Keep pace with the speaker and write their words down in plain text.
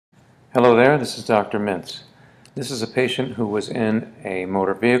Hello there, this is Dr. Mintz. This is a patient who was in a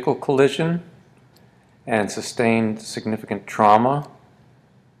motor vehicle collision and sustained significant trauma.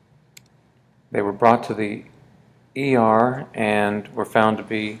 They were brought to the ER and were found to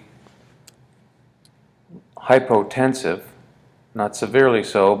be hypotensive, not severely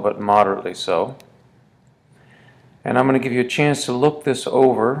so, but moderately so. And I'm going to give you a chance to look this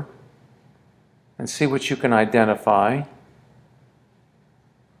over and see what you can identify.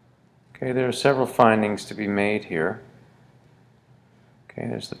 Okay, there are several findings to be made here. Okay,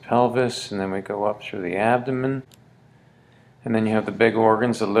 there's the pelvis, and then we go up through the abdomen. And then you have the big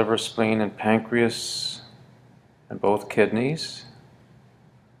organs, the liver, spleen, and pancreas, and both kidneys.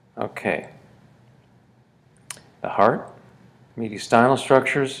 Okay. The heart, mediastinal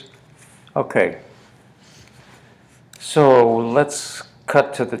structures. Okay. So let's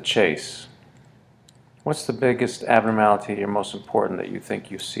cut to the chase. What's the biggest abnormality or most important that you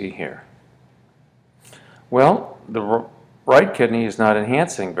think you see here? Well, the right kidney is not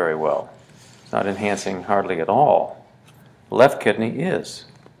enhancing very well. It's not enhancing hardly at all. The left kidney is.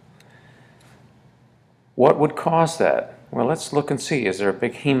 What would cause that? Well, let's look and see. Is there a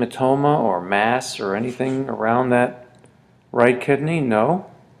big hematoma or mass or anything around that right kidney?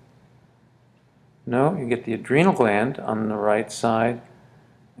 No. No, you get the adrenal gland on the right side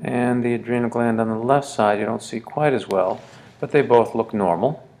and the adrenal gland on the left side you don't see quite as well, but they both look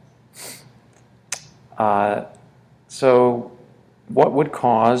normal. So what would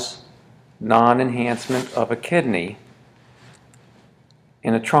cause non-enhancement of a kidney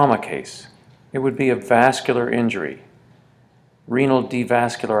in a trauma case? It would be a vascular injury, renal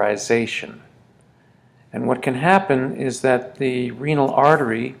devascularization. And what can happen is that the renal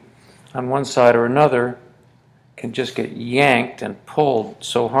artery on one side or another can just get yanked and pulled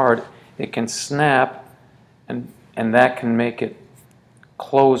so hard it can snap, and that can make it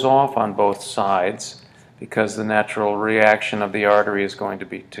close off on both sides, because the natural reaction of the artery is going to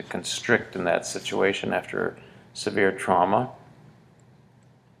be to constrict in that situation after severe trauma.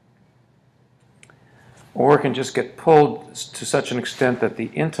 Or it can just get pulled to such an extent that the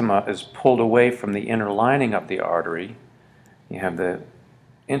intima is pulled away from the inner lining of the artery. You have the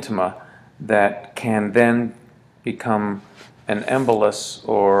intima that can then become an embolus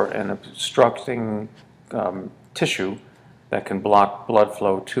or an obstructing tissue that can block blood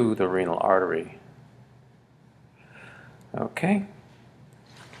flow to the renal artery. Okay,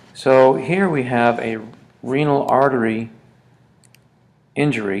 so here we have a renal artery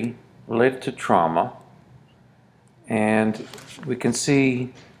injury related to trauma, and we can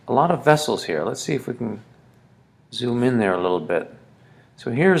see a lot of vessels here. Let's see if we can zoom in there a little bit.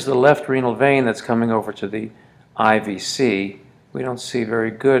 So here's the left renal vein that's coming over to the IVC. We don't see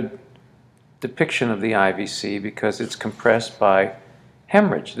very good depiction of the IVC because it's compressed by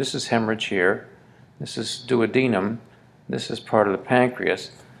hemorrhage. This is hemorrhage here. This is duodenum. This is part of the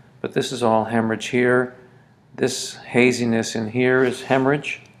pancreas. But this is all hemorrhage here. This haziness in here is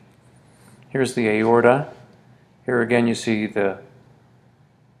hemorrhage. Here's the aorta. Here again you see the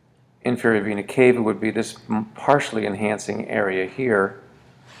inferior vena cava would be this partially enhancing area here.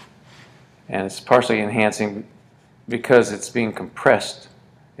 And it's partially enhancing because it's being compressed.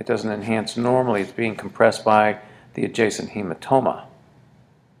 It doesn't enhance normally. It's being compressed by the adjacent hematoma.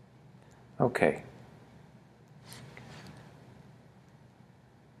 Okay.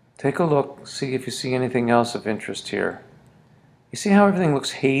 Take a look, see if you see anything else of interest here. You see how everything looks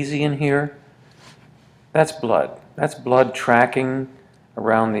hazy in here? That's blood. That's blood tracking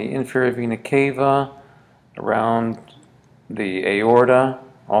around the inferior vena cava, around the aorta.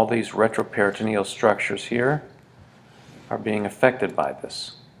 All these retroperitoneal structures here are being affected by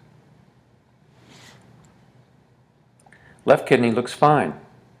this. Left kidney looks fine.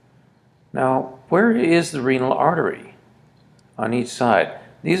 Now, where is the renal artery on each side?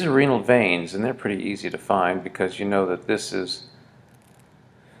 These are renal veins, and they're pretty easy to find because you know that this is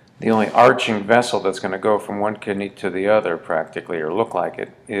the only arching vessel that's going to go from one kidney to the other practically, or look like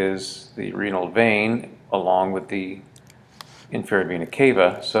it, is the renal vein along with the inferior vena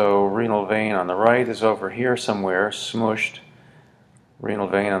cava. So renal vein on the right is over here somewhere, smushed. Renal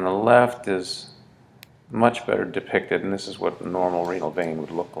vein on the left is much better depicted, and this is what a normal renal vein would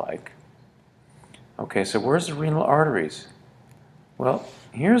look like. Okay, so where's the renal arteries? Well,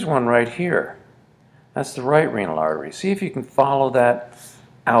 here's one right here. That's the right renal artery. See if you can follow that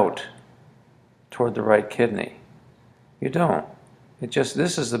out toward the right kidney. You don't.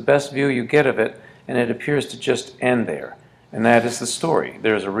 This is the best view you get of it, and it appears to just end there. And that is the story.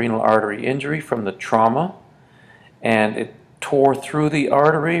 There's a renal artery injury from the trauma, and it tore through the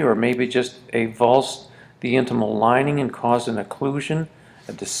artery, or maybe just avulsed the intimal lining and caused an occlusion,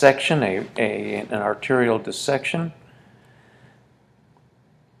 a dissection, an arterial dissection.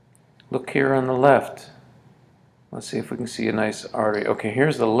 Look here on the left. Let's see if we can see a nice artery. Okay,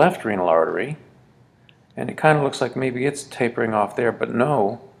 here's the left renal artery, and it kind of looks like maybe it's tapering off there, but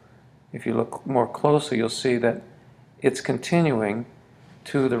no. If you look more closely, you'll see that it's continuing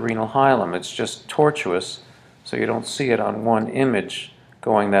to the renal hilum. It's just tortuous, so you don't see it on one image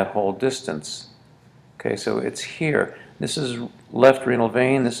going that whole distance. Okay, so it's here. This is left renal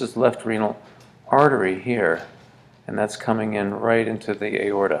vein, this is left renal artery here, and that's coming in right into the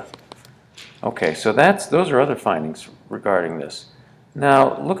aorta. Okay, so those are other findings regarding this.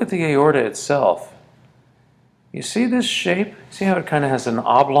 Now, look at the aorta itself. You see this shape? See how it kind of has an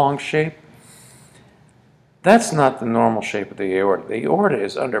oblong shape? That's not the normal shape of the aorta. The aorta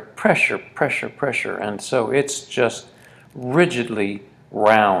is under pressure, and so it's just rigidly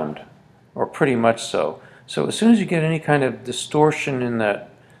round, or pretty much so. So as soon as you get any kind of distortion in that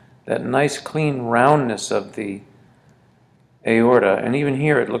nice clean roundness of the aorta, and even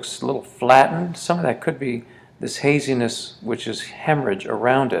here it looks a little flattened. Some of that could be this haziness, which is hemorrhage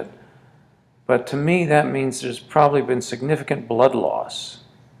around it. But to me, that means there's probably been significant blood loss.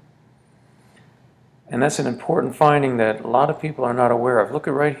 And that's an important finding that a lot of people are not aware of. Look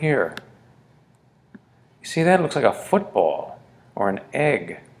at right here. You see that? It looks like a football or an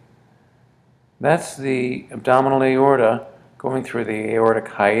egg. That's the abdominal aorta going through the aortic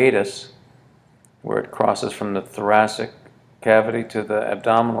hiatus, where it crosses from the thoracic cavity to the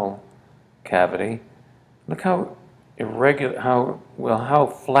abdominal cavity. Look how irregular, how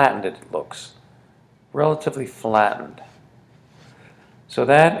flattened it looks. Relatively flattened. So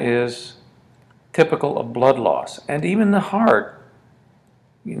that is typical of blood loss. And even the heart,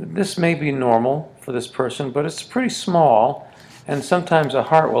 this may be normal for this person, but it's pretty small, and sometimes a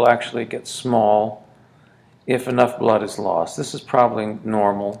heart will actually get small if enough blood is lost. This is probably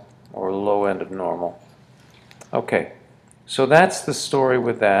normal, or low end of normal. Okay. So that's the story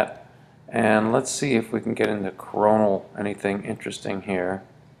with that, and let's see if we can get into coronal, anything interesting here.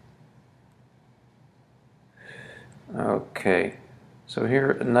 Okay, so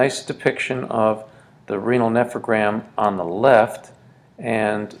here a nice depiction of the renal nephrogram on the left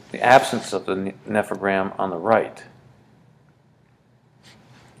and the absence of the nephrogram on the right.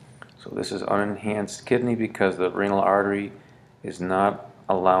 So this is unenhanced kidney because the renal artery is not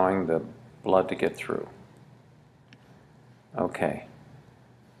allowing the blood to get through. Okay.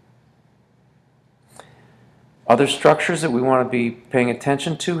 Other structures that we want to be paying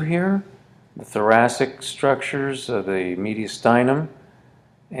attention to here, the thoracic structures, the mediastinum,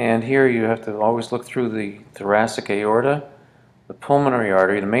 and here you have to always look through the thoracic aorta, the pulmonary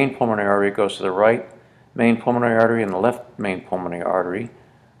artery. The main pulmonary artery goes to the right main pulmonary artery and the left main pulmonary artery.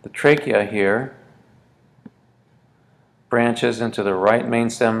 The trachea here branches into the right main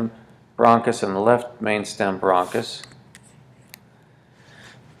stem bronchus and the left main stem bronchus.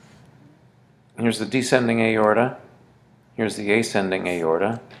 Here's the descending aorta. Here's the ascending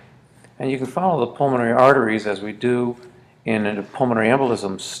aorta. And you can follow the pulmonary arteries as we do in a pulmonary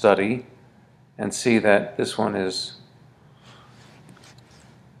embolism study and see that this one is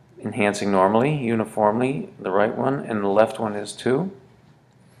enhancing normally, uniformly, the right one, and the left one is too.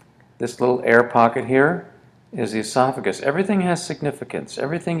 This little air pocket here is the esophagus. Everything has significance.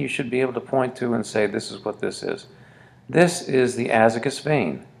 Everything you should be able to point to and say, this is what this is. This is the azygous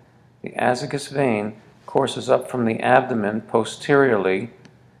vein. The azygous vein courses up from the abdomen posteriorly,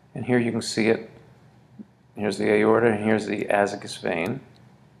 and here you can see it. Here's the aorta, and here's the azygous vein.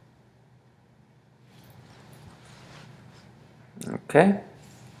 Okay.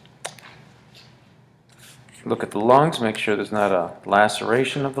 Look at the lungs, make sure there's not a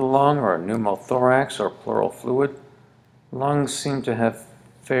laceration of the lung or a pneumothorax or pleural fluid. Lungs seem to have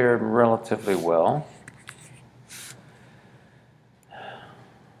fared relatively well.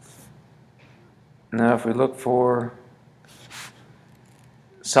 Now if we look for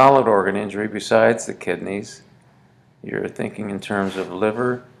solid organ injury besides the kidneys, you're thinking in terms of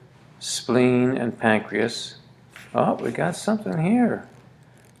liver, spleen, and pancreas. Oh, we got something here.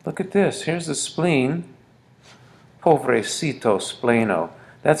 Look at this. Here's the spleen. Pobrecito spleno.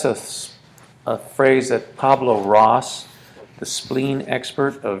 That's a phrase that Pablo Ross, the spleen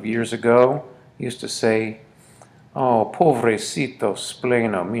expert of years ago, used to say, oh, pobrecito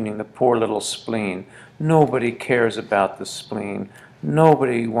spleno, meaning the poor little spleen. Nobody cares about the spleen.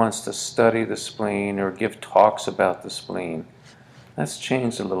 Nobody wants to study the spleen or give talks about the spleen. That's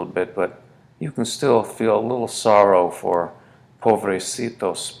changed a little bit, but you can still feel a little sorrow for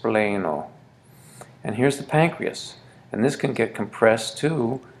pobrecito spleno. And here's the pancreas. And this can get compressed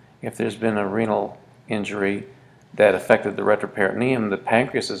too if there's been a renal injury that affected the retroperitoneum. The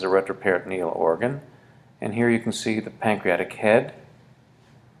pancreas is a retroperitoneal organ. And here you can see the pancreatic head,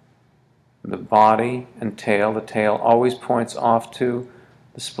 the body and tail. The tail always points off to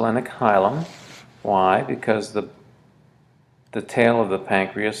the splenic hilum. Why? Because the tail of the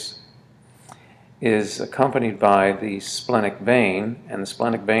pancreas is accompanied by the splenic vein, and the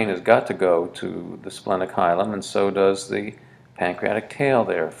splenic vein has got to go to the splenic hilum, and so does the pancreatic tail,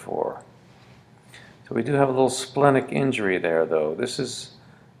 therefore. So we do have a little splenic injury there, though. This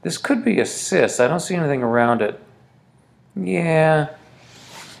could be a cyst. I don't see anything around it. Yeah,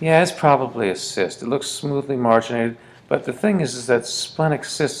 it's probably a cyst. It looks smoothly marginated, but the thing is that splenic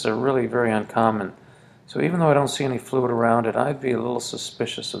cysts are really very uncommon. So even though I don't see any fluid around it, I'd be a little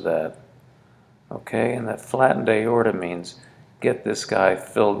suspicious of that. Okay, and that flattened aorta means get this guy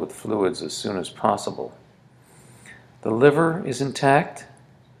filled with fluids as soon as possible. The liver is intact.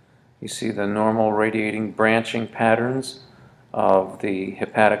 You see the normal radiating branching patterns of the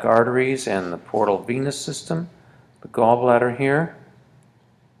hepatic arteries and the portal venous system. The gallbladder here.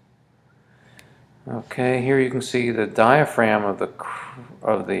 Okay, here you can see the diaphragm of the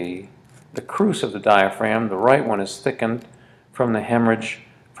crus of the diaphragm. The right one is thickened from the hemorrhage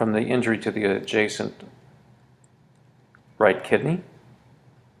from the injury to the adjacent right kidney.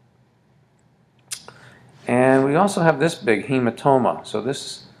 And we also have this big hematoma. So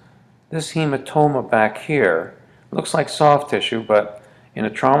this hematoma back here looks like soft tissue, but in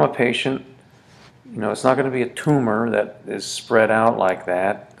a trauma patient, it's not going to be a tumor that is spread out like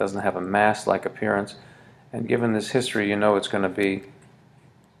that. It doesn't have a mass-like appearance. And given this history, it's going to be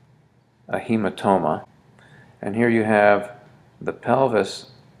a hematoma. And here you have the pelvis.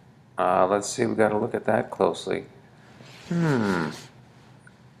 Let's see, we've got to look at that closely. It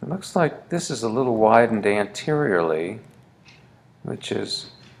looks like this is a little widened anteriorly,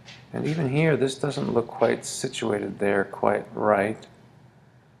 and even here, this doesn't look quite situated there quite right.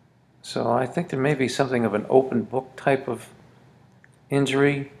 So I think there may be something of an open book type of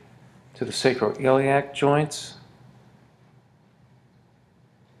injury to the sacroiliac joints.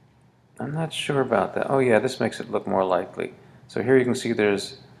 I'm not sure about that. Oh yeah, this makes it look more likely. So here you can see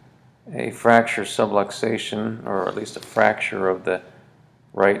there's a fracture subluxation, or at least a fracture of the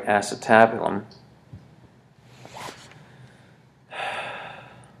right acetabulum.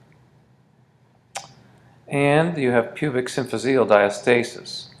 And you have pubic symphyseal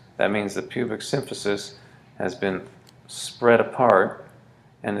diastasis. That means the pubic symphysis has been spread apart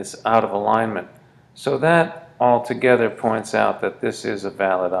and it's out of alignment. So that altogether points out that this is a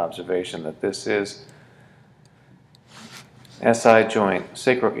valid observation, that this is SI joint,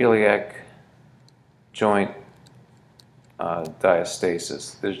 sacroiliac joint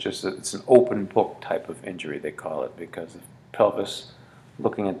diastasis. It's an open book type of injury, they call it, because the pelvis,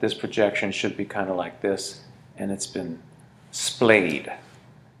 looking at this projection, should be kind of like this, and it's been splayed.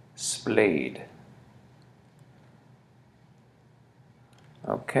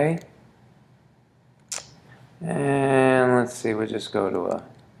 Okay. And let's see, we'll just go to a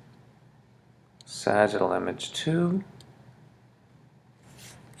sagittal image 2.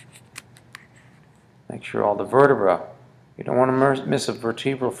 Make sure all the vertebra. You don't want to miss a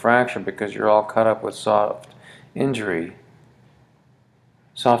vertebral fracture because you're all cut up with soft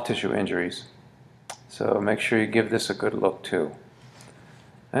tissue injuries. So make sure you give this a good look too.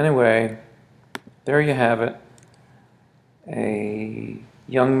 Anyway, there you have it. A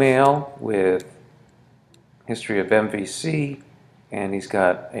young male with history of MVC, and he's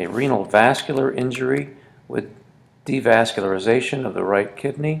got a renal vascular injury with devascularization of the right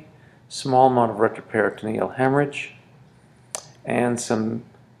kidney, small amount of retroperitoneal hemorrhage, and some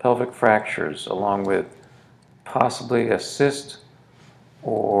pelvic fractures, along with possibly a cyst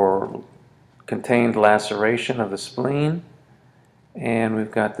or contained laceration of the spleen. And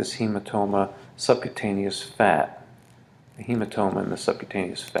we've got this hematoma, subcutaneous fat, a hematoma in the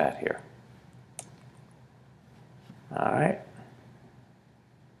subcutaneous fat here. All right.